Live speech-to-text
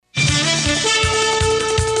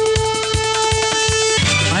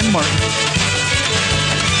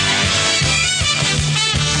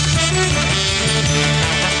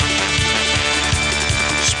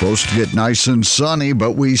Supposed to get nice and sunny,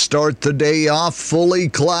 but we start the day off fully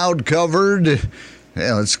cloud covered.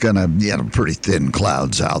 Yeah, it's going to be pretty thin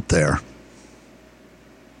clouds out there.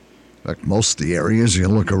 In fact, most of the areas you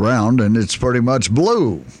look around and it's pretty much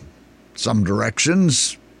blue. Some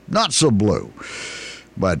directions, not so blue.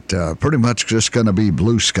 But pretty much just going to be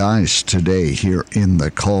blue skies today here in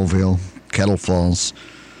the Colville, Kettle Falls,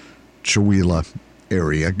 Chewelah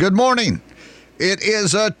area. Good morning. It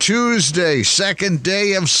is a Tuesday, second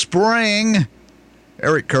day of spring.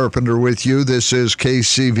 Eric Carpenter with you. This is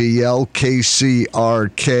KCVL,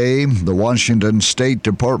 KCRK. The Washington State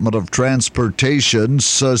Department of Transportation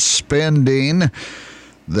suspending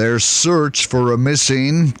their search for a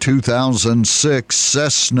missing 2006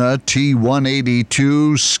 Cessna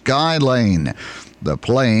T-182 Skylane. The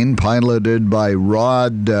plane, piloted by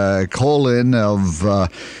Rod Colin of...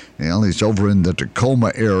 he's over in the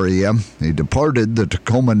Tacoma area. He departed the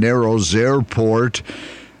Tacoma Narrows Airport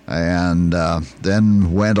and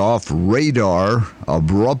then went off radar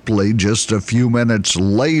abruptly just a few minutes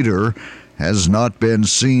later. Has not been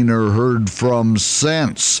seen or heard from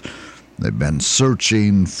since. They've been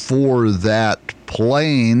searching for that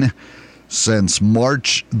plane since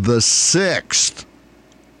March the 6th.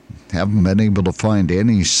 Haven't been able to find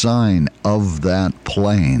any sign of that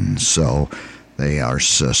plane, so they are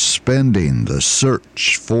suspending the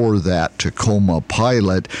search for that Tacoma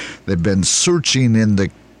pilot. They've been searching in the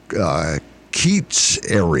Keats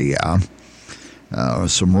area,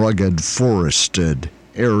 some rugged forested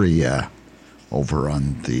area over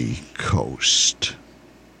on the coast.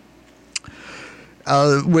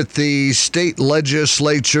 With the state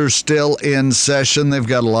legislature still in session, they've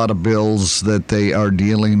got a lot of bills that they are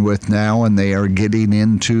dealing with now, and they are getting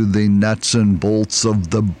into the nuts and bolts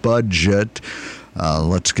of the budget.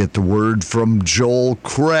 Let's get the word from Joel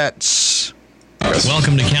Kretz.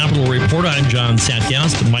 Welcome to Capitol Report. I'm John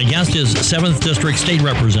Satgast. My guest is 7th District State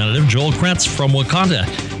Representative Joel Kretz from Wakanda.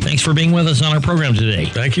 Thanks for being with us on our program today.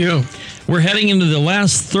 Thank you. We're heading into the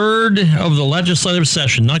last third of the legislative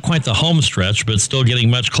session, not quite the home stretch, but still getting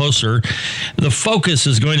much closer. The focus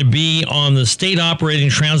is going to be on the state operating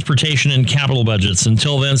transportation and capital budgets.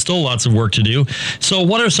 Until then, still lots of work to do. So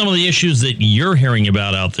what are some of the issues that you're hearing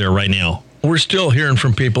about out there right now? We're still hearing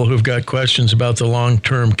from people who've got questions about the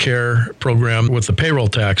long-term care program with the payroll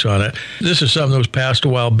tax on it. This is something that was passed a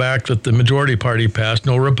while back that the majority party passed.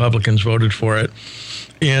 No Republicans voted for it.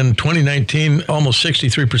 In 2019, almost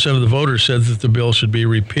 63% of the voters said that the bill should be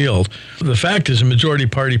repealed. The fact is, the majority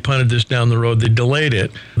party punted this down the road. They delayed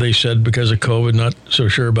it, they said, because of COVID. Not so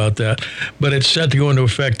sure about that. But it's set to go into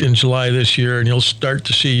effect in July this year, and you'll start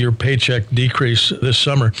to see your paycheck decrease this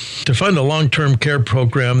summer. To fund a long-term care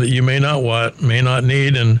program that you may not want, may not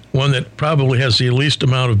need, and one that probably has the least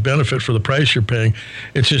amount of benefit for the price you're paying,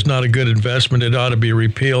 it's just not a good investment. It ought to be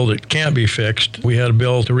repealed. It can't be fixed. We had a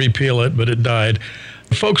bill to repeal it, but it died.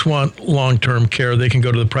 If folks want long-term care, they can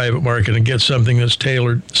go to the private market and get something that's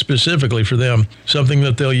tailored specifically for them, something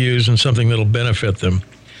that they'll use and something that'll benefit them.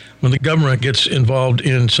 When the government gets involved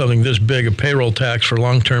in something this big, a payroll tax for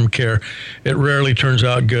long-term care, it rarely turns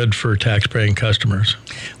out good for tax-paying customers.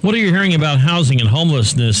 What are you hearing about housing and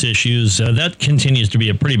homelessness issues? That continues to be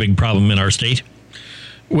a pretty big problem in our state.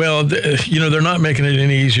 Well, they're not making it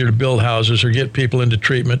any easier to build houses or get people into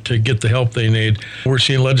treatment to get the help they need. We're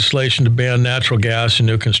seeing legislation to ban natural gas in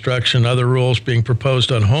new construction, other rules being proposed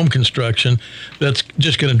on home construction. That's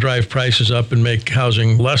just going to drive prices up and make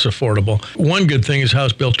housing less affordable. One good thing is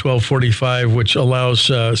House Bill 1245, which allows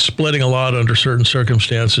splitting a lot under certain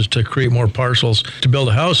circumstances to create more parcels to build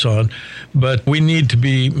a house on. But we need to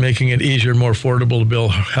be making it easier and more affordable to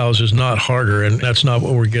build houses, not harder, and that's not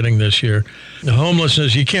what we're getting this year. The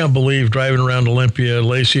homelessness, you can't believe driving around Olympia,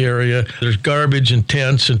 Lacey area, there's garbage and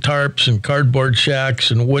tents and tarps and cardboard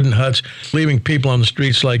shacks and wooden huts, leaving people on the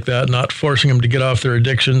streets like that, not forcing them to get off their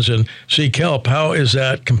addictions and seek help. How is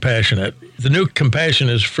that compassionate? The new compassion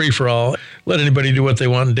is free for all. Let anybody do what they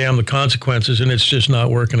want and damn the consequences, and it's just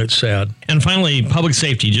not working. It's sad. And finally, public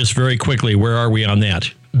safety, just very quickly, where are we on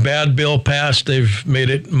that? Bad bill passed. They've made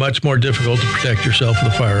it much more difficult to protect yourself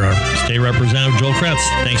with a firearm. State Representative Joel Kretz,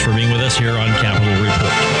 thanks for being with us here on Capitol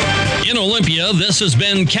Report. In Olympia, this has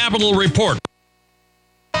been Capitol Report.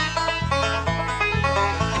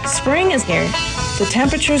 Spring is here. The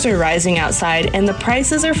temperatures are rising outside and the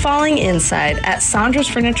prices are falling inside at Sandra's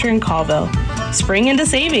Furniture in Colville. Spring into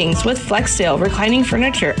savings with Flex Sale reclining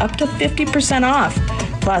furniture up to 50% off.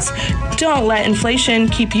 Plus, don't let inflation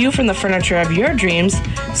keep you from the furniture of your dreams.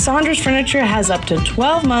 Sandra's Furniture has up to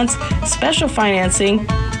 12 months special financing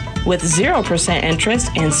with 0% interest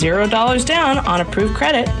and $0 down on approved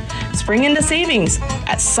credit. Spring into savings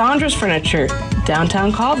at Sandra's Furniture.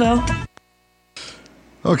 downtown Colville.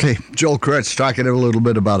 Okay, Joel Kretz talking a little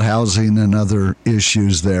bit about housing and other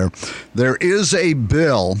issues there. There is a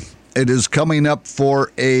bill. It is coming up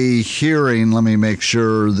for a hearing. Let me make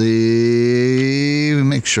sure I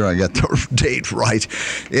got the date right.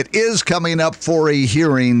 It is coming up for a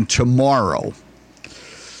hearing tomorrow.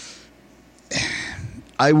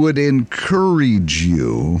 I would encourage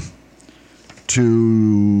you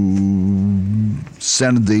to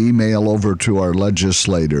send the email over to our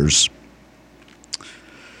legislators.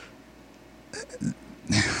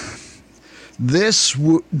 This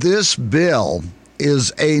bill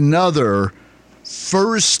is another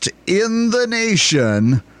first in the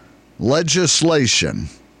nation legislation.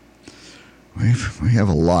 We have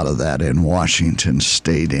a lot of that in Washington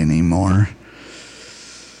State anymore.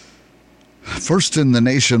 First in the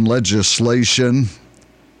nation legislation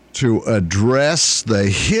to address the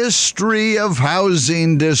history of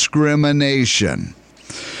housing discrimination.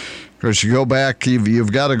 Of course, you go back,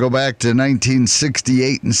 you've got to go back to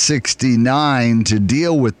 1968 and 69 to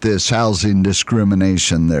deal with this housing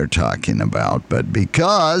discrimination they're talking about. But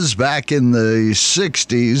because back in the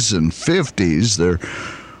 60s and 50s there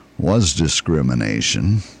was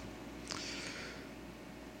discrimination,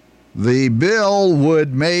 the bill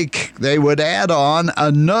would add on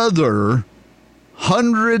another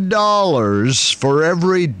 $100 for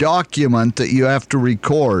every document that you have to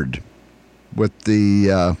record with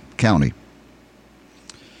the county.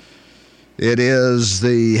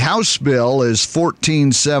 The House bill is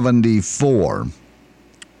 1474.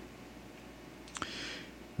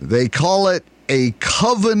 They call it a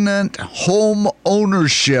covenant home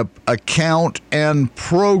ownership account and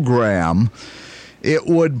program. It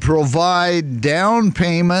would provide down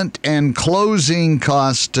payment and closing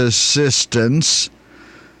cost assistance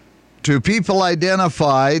to people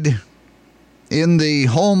identified in the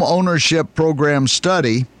home ownership program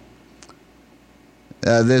study.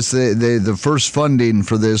 The first funding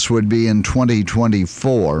for this would be in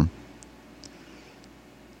 2024.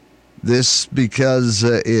 This because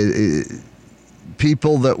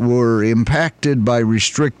people that were impacted by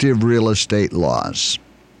restrictive real estate laws.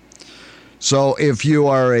 So if you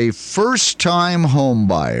are a first-time home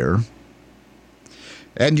buyer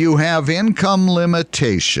and you have income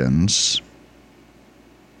limitations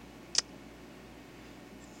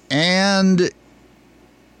and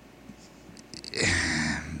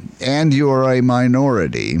you are a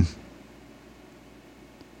minority,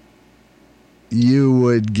 you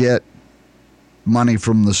would get money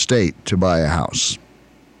from the state to buy a house.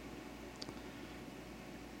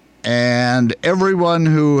 And everyone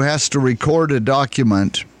who has to record a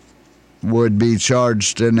document would be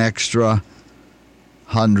charged an extra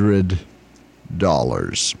 $100.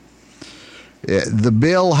 The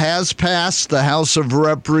bill has passed the House of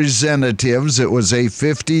Representatives. It was a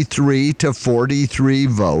 53-43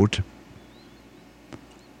 vote.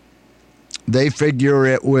 They figure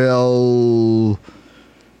it will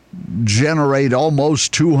generate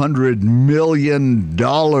almost $200 million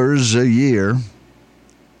a year.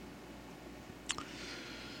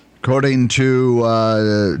 According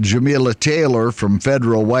to Jamila Taylor from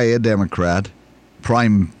Federal Way, a Democrat,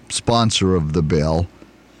 prime sponsor of the bill,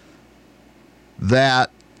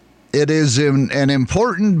 that it is an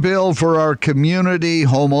important bill for our community.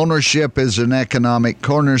 Home ownership is an economic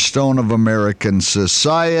cornerstone of American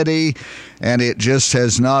society, and it just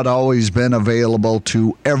has not always been available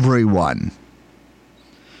to everyone.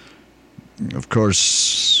 Of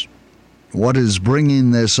course, what is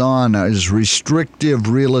bringing this on is restrictive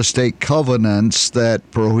real estate covenants that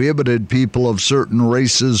prohibited people of certain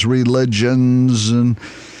races, religions, and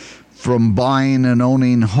from buying and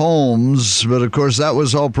owning homes. But of course, that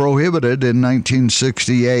was all prohibited in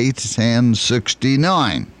 1968 and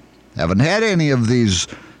 69. Haven't had any of these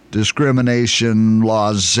discrimination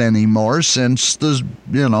laws anymore since the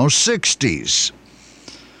 60s.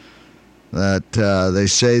 That they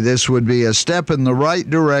say this would be a step in the right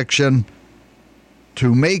direction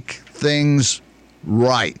to make things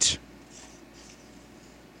right.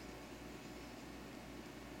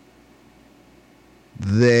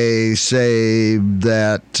 They say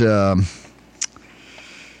that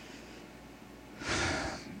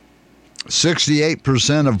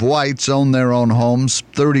 68% of whites own their own homes,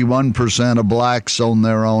 31% of blacks own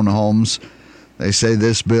their own homes. They say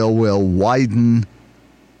this bill will widen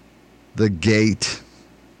the gate.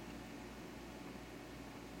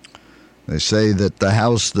 They say that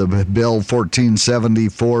the Bill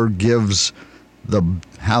 1474 gives the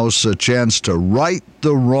House a chance to right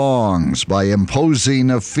the wrongs by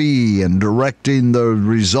imposing a fee and directing the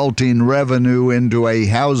resulting revenue into a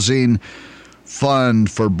housing fund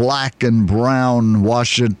for black and brown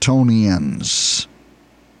Washingtonians.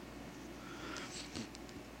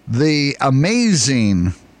 The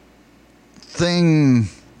amazing thing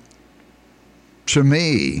to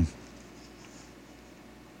me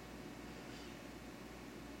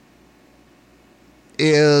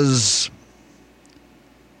is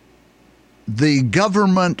the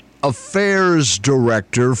government affairs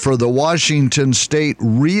director for the Washington State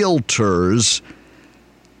Realtors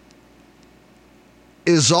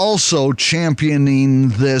is also championing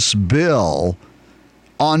this bill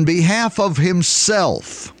on behalf of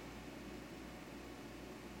himself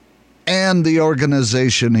and the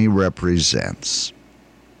organization he represents.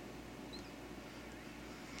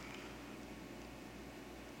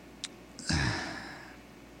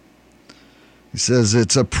 He says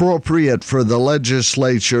it's appropriate for the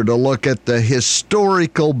legislature to look at the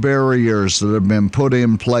historical barriers that have been put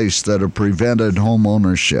in place that have prevented home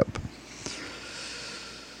ownership.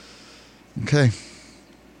 Okay.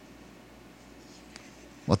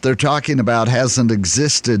 What they're talking about hasn't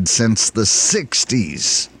existed since the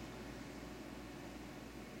 60s.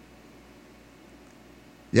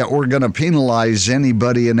 Yet we're going to penalize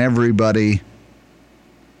anybody and everybody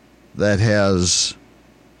that has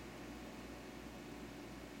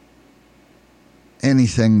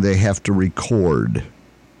anything they have to record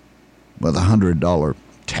with a $100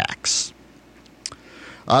 tax.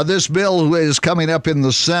 This bill is coming up in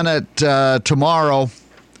the Senate tomorrow.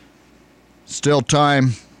 Still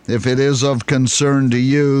time, if it is of concern to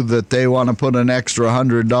you that they want to put an extra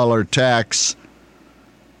 $100 tax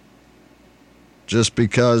just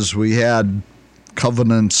because we had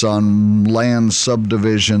covenants on land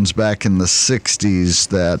subdivisions back in the 60s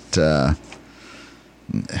that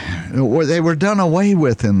they were done away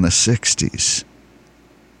with in the 60s.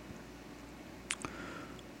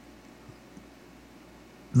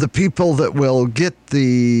 The people that will get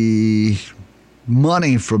the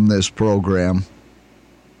money from this program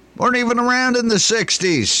weren't even around in the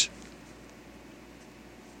 60s.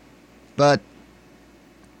 But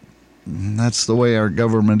that's the way our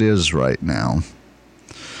government is right now.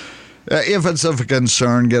 If it's of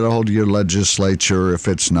concern, get a hold of your legislature. If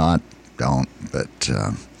it's not, don't. But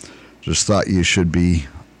just thought you should be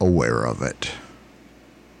aware of it.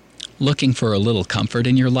 Looking for a little comfort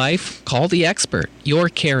in your life? Call the expert, your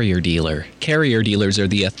Carrier dealer. Carrier dealers are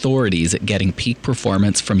the authorities at getting peak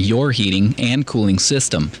performance from your heating and cooling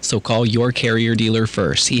system. So call your Carrier dealer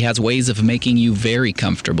first. He has ways of making you very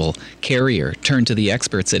comfortable. Carrier, turn to the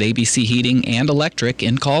experts at ABC Heating and Electric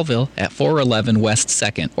in Colville at 411 West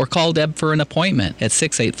 2nd. Or call Deb for an appointment at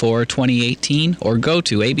 684-2018 or go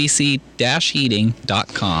to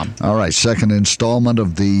abc-heating.com. All right, second installment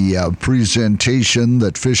of the presentation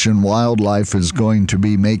that Fish and Wildlife is going to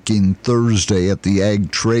be making Thursday at the Ag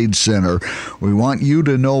Trade Center. We want you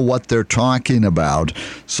to know what they're talking about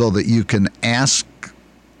so that you can ask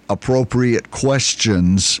appropriate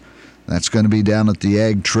questions. That's going to be down at the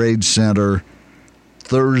Ag Trade Center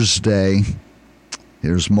Thursday.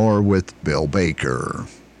 Here's more with Bill Baker.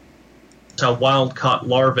 How wild-caught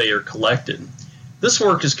larvae are collected. This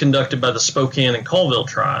work is conducted by the Spokane and Colville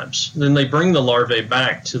tribes. Then they bring the larvae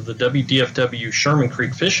back to the WDFW Sherman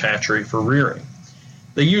Creek Fish Hatchery for rearing.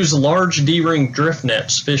 They use large D-ring drift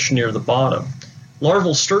nets fished near the bottom.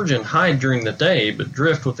 Larval sturgeon hide during the day but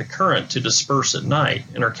drift with the current to disperse at night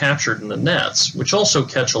and are captured in the nets, which also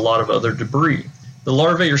catch a lot of other debris. The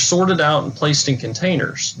larvae are sorted out and placed in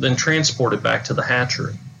containers, then transported back to the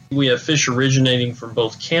hatchery. We have fish originating from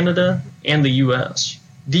both Canada and the U.S.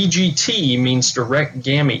 DGT means direct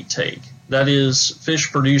gamete take. That is,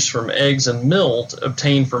 fish produced from eggs and milt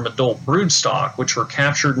obtained from adult broodstock, which were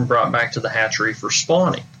captured and brought back to the hatchery for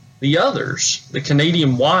spawning. The others, the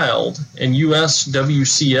Canadian wild and US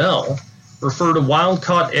WCL, refer to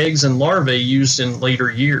wild-caught eggs and larvae used in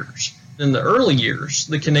later years. In the early years,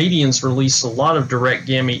 the Canadians released a lot of direct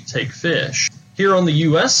gamete take fish. Here on the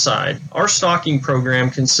U.S. side, our stocking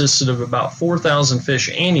program consisted of about 4,000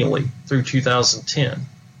 fish annually through 2010.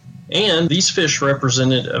 And these fish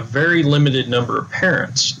represented a very limited number of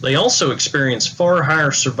parents. They also experienced far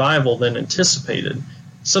higher survival than anticipated,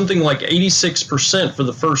 something like 86% for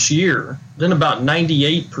the first year, then about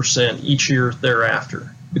 98% each year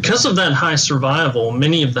thereafter. Because of that high survival,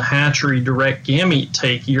 many of the hatchery direct gamete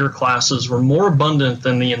take year classes were more abundant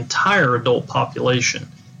than the entire adult population.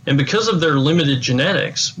 And because of their limited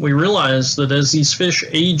genetics, we realized that as these fish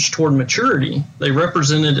aged toward maturity, they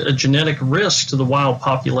represented a genetic risk to the wild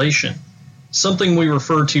population, something we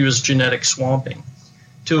refer to as genetic swamping.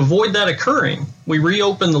 To avoid that occurring, we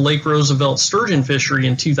reopened the Lake Roosevelt sturgeon fishery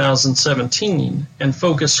in 2017 and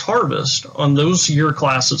focused harvest on those year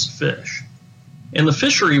classes of fish. and the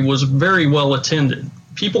fishery was very well attended.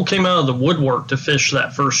 People came out of the woodwork to fish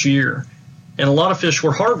that first year, and a lot of fish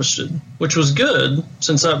were harvested, which was good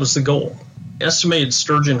since that was the goal. Estimated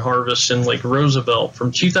sturgeon harvest in Lake Roosevelt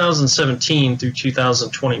from 2017 through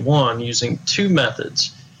 2021 using two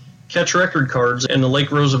methods, catch record cards and the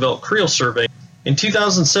Lake Roosevelt Creel Survey. In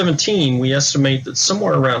 2017, we estimate that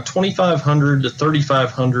somewhere around 2,500 to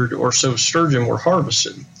 3,500 or so sturgeon were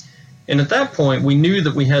harvested. And at that point, we knew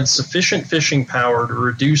that we had sufficient fishing power to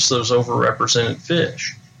reduce those overrepresented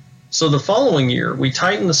fish. So the following year, we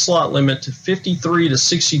tightened the slot limit to 53 to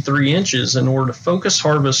 63 inches in order to focus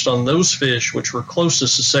harvest on those fish which were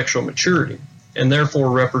closest to sexual maturity, and therefore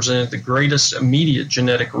represented the greatest immediate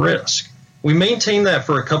genetic risk. We maintained that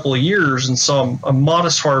for a couple of years and saw a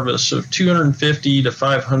modest harvest of 250 to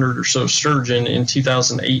 500 or so sturgeon in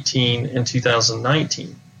 2018 and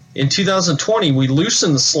 2019. In 2020, we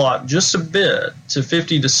loosened the slot just a bit to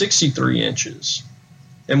 50 to 63 inches.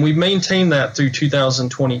 And we've maintained that through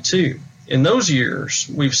 2022. In those years,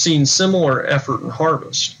 we've seen similar effort and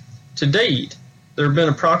harvest. To date, there have been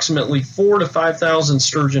approximately 4,000 to 5,000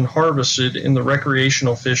 sturgeon harvested in the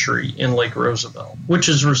recreational fishery in Lake Roosevelt, which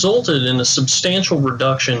has resulted in a substantial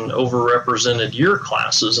reduction in overrepresented year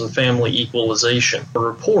classes and family equalization, a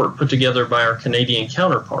report put together by our Canadian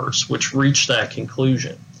counterparts, which reached that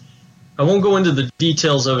conclusion. I won't go into the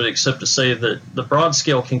details of it except to say that the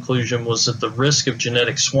broad-scale conclusion was that the risk of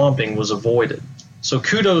genetic swamping was avoided. So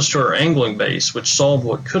kudos to our angling base, which solved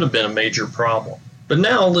what could have been a major problem. But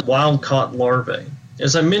now the wild-caught larvae.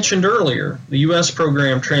 As I mentioned earlier, the U.S.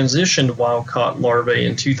 program transitioned to wild-caught larvae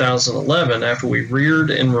in 2011 after we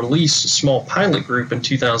reared and released a small pilot group in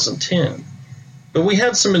 2010. But we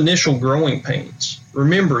had some initial growing pains.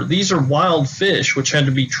 Remember, these are wild fish which had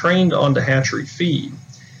to be trained onto hatchery feed.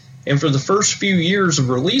 And for the first few years of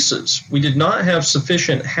releases, we did not have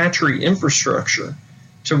sufficient hatchery infrastructure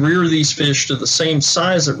to rear these fish to the same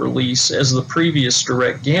size at release as the previous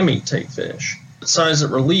direct gamete take fish. The size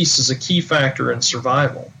at release is a key factor in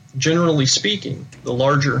survival. Generally speaking, the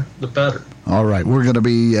larger, the better. All right, we're going to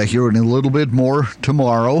be hearing a little bit more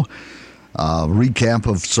tomorrow. Recap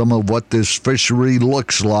of some of what this fishery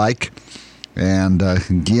looks like. And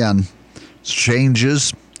again,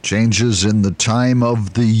 changes in the time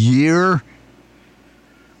of the year.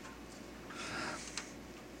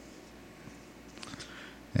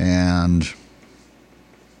 And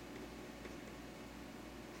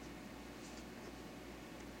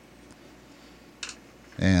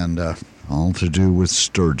all to do with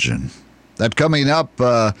sturgeon. That coming up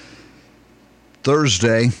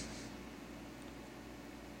Thursday.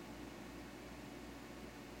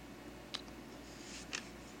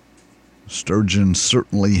 Sturgeon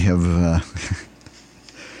certainly have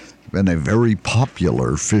been a very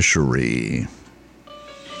popular fishery.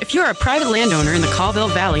 If you're a private landowner in the Colville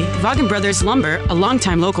Valley, Vaughan Brothers Lumber, a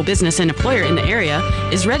longtime local business and employer in the area,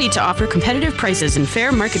 is ready to offer competitive prices and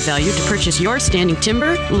fair market value to purchase your standing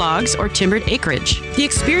timber, logs, or timbered acreage. The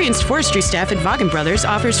experienced forestry staff at Vaughan Brothers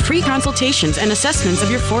offers free consultations and assessments of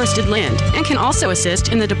your forested land and can also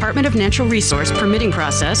assist in the Department of Natural Resource permitting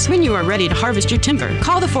process when you are ready to harvest your timber.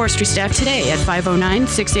 Call the forestry staff today at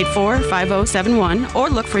 509-684-5071 or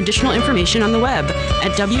look for additional information on the web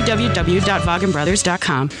at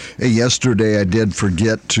www.vaughanbrothers.com. Yesterday, I did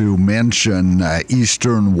forget to mention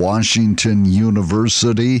Eastern Washington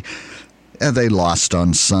University. They lost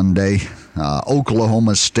on Sunday.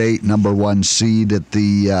 Oklahoma State, number 1 seed at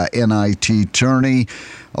the NIT tourney.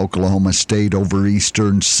 Oklahoma State over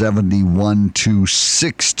Eastern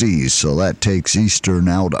 71-60. So that takes Eastern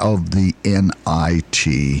out of the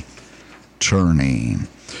NIT tourney.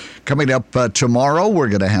 Coming up tomorrow, we're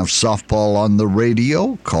going to have softball on the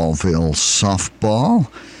radio, Colville softball.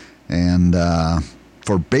 And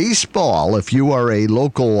for baseball, if you are a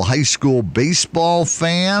local high school baseball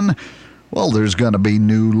fan, well, there's going to be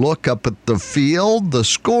new look up at the field. The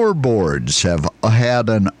scoreboards have had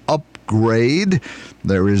an upgrade.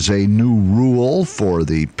 There is a new rule for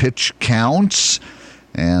the pitch counts.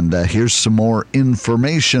 And here's some more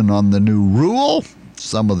information on the new rule,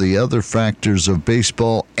 some of the other factors of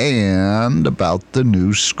baseball, and about the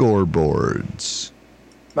new scoreboards.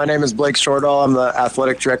 My name is Blake Shortall. I'm the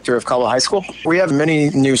athletic director of Colville High School. We have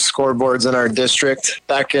many new scoreboards in our district.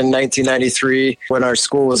 Back in 1993, when our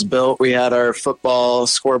school was built, we had our football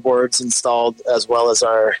scoreboards installed as well as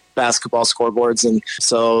our basketball scoreboards. And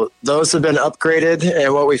so those have been upgraded.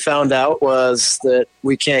 And what we found out was that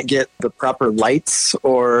we can't get the proper lights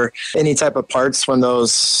or any type of parts when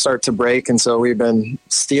those start to break. And so we've been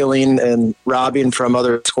stealing and robbing from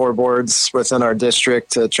other scoreboards within our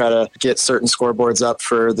district to try to get certain scoreboards up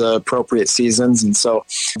for for the appropriate seasons. And so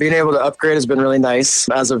being able to upgrade has been really nice.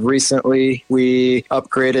 As of recently, we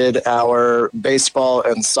upgraded our baseball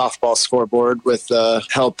and softball scoreboard with the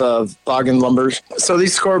help of Bogan Lumber. So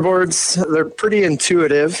these scoreboards, they're pretty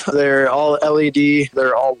intuitive. They're all LED.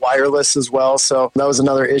 They're all wireless as well. So that was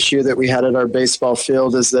another issue that we had at our baseball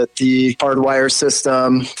field, is that the hardwire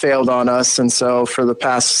system failed on us. And so for the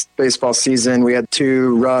past baseball season, we had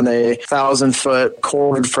to run a 1,000-foot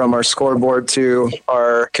cord from our scoreboard to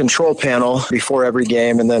our control panel before every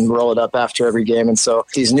game and then roll it up after every game. And so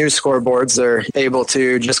these new scoreboards, they're able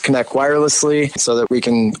to just connect wirelessly so that we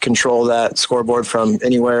can control that scoreboard from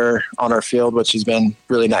anywhere on our field, which has been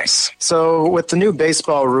really nice. So with the new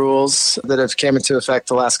baseball rules that have came into effect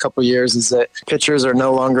the last couple of years, is that pitchers are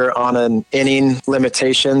no longer on an inning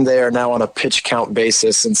limitation. They are now on a pitch count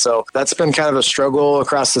basis. And so that's been kind of a struggle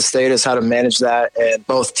across the state, is how to manage that. And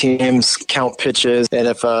both teams count pitches. And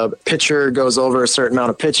if a pitcher goes over a certain amount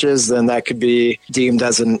of pitches, then that could be deemed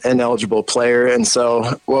as an ineligible player. And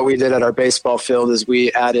so what we did at our baseball field is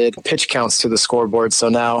we added pitch counts to the scoreboard. So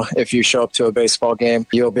now if you show up to a baseball game,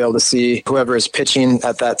 you'll be able to see whoever is pitching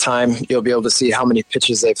at that time. You'll be able to see how many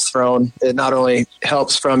pitches they've thrown. It not only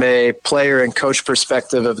helps from a player and coach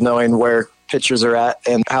perspective of knowing where pitchers are at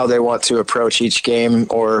and how they want to approach each game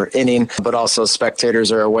or inning, but also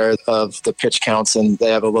spectators are aware of the pitch counts and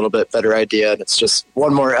they have a little bit better idea. And it's just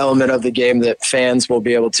one more element of the game that fans will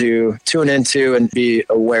be able to tune into and be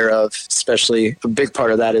aware of. Especially a big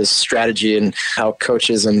part of that is strategy and how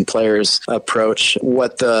coaches and players approach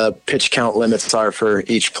what the pitch count limits are for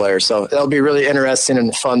each player. So it'll be really interesting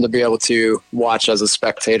and fun to be able to watch as a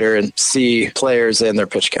spectator and see players and their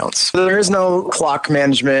pitch counts. There is no clock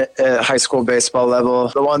management at high school baseball level.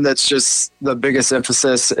 The one that's just the biggest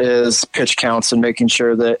emphasis is pitch counts and making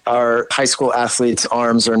sure that our high school athletes'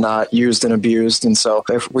 arms are not used and abused. And so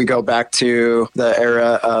if we go back to the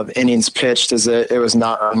era of innings pitched, is that it was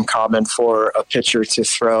not uncommon for a pitcher to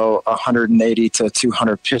throw 180 to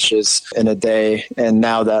 200 pitches in a day. And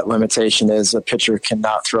now that limitation is a pitcher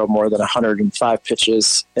cannot throw more than 105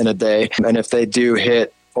 pitches in a day. And if they do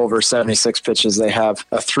hit over 76 pitches, they have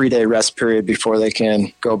a 3-day rest period before they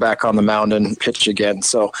can go back on the mound and pitch again.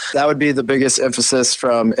 So that would be the biggest emphasis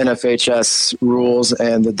from NFHS rules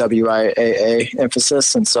and the WIAA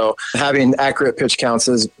emphasis. And so having accurate pitch counts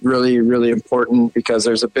is really, really important, because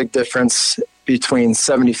there's a big difference between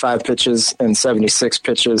 75 pitches and 76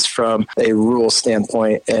 pitches from a rule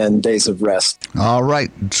standpoint and days of rest. All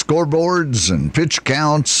right, scoreboards and pitch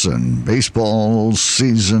counts and baseball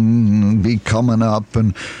season be coming up,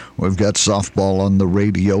 and we've got softball on the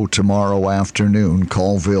radio tomorrow afternoon.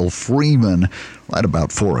 Colville Freeman right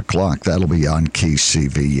about 4 o'clock. That'll be on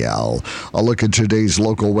KCVL. A look at today's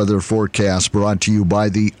local weather forecast brought to you by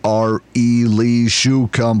the R.E. Lee Shoe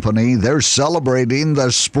Company. They're celebrating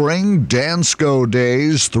the Spring Dansco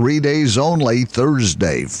Days, 3 days only,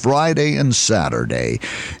 Thursday, Friday, and Saturday.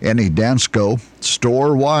 Any Dansco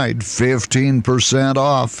store-wide, 15%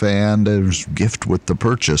 off, and there's a gift with the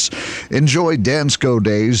purchase. Enjoy Dansco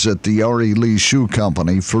Days at the R.E. Lee Shoe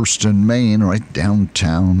Company, 1st and Main, right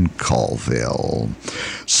downtown Colville.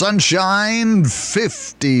 Sunshine,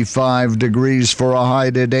 55 degrees for a high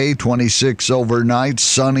today, 26 overnight,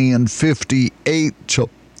 sunny and 58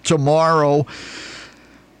 tomorrow.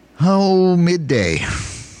 Midday.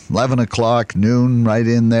 11 o'clock, noon, right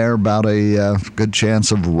in there, about a good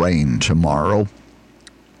chance of rain tomorrow.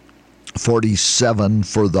 47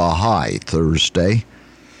 for the high Thursday.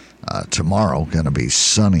 Tomorrow going to be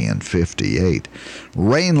sunny and 58.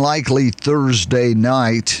 Rain likely Thursday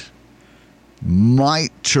night.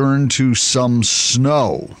 Might turn to some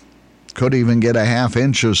snow. Could even get a half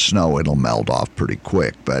inch of snow. It'll melt off pretty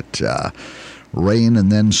quick, but rain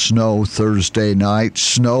and then snow Thursday night.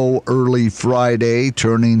 Snow early Friday,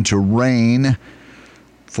 turning to rain.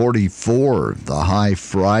 44, the high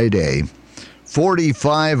Friday.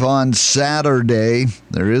 45 on Saturday.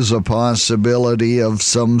 There is a possibility of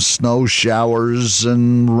some snow showers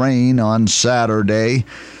and rain on Saturday.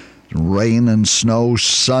 Rain and snow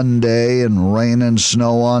Sunday and rain and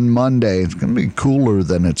snow on Monday. It's going to be cooler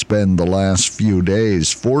than it's been the last few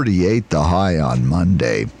days. 48 the high on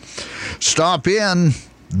Monday. Stop in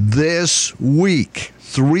this week.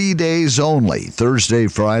 3 days only. Thursday,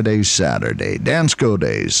 Friday, Saturday. Dansco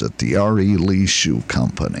Days at the R.E. Lee Shoe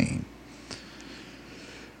Company.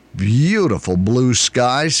 Beautiful blue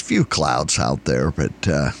skies. Few clouds out there, but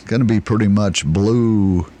going to be pretty much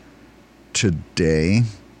blue today.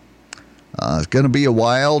 It's going to be a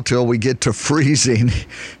while till we get to freezing.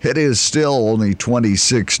 It is still only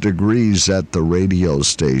 26 degrees at the radio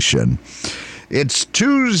station. It's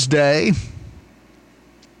Tuesday.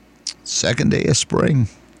 Second day of spring.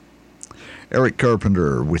 Eric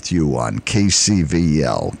Carpenter with you on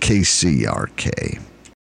KCVL, KCRK.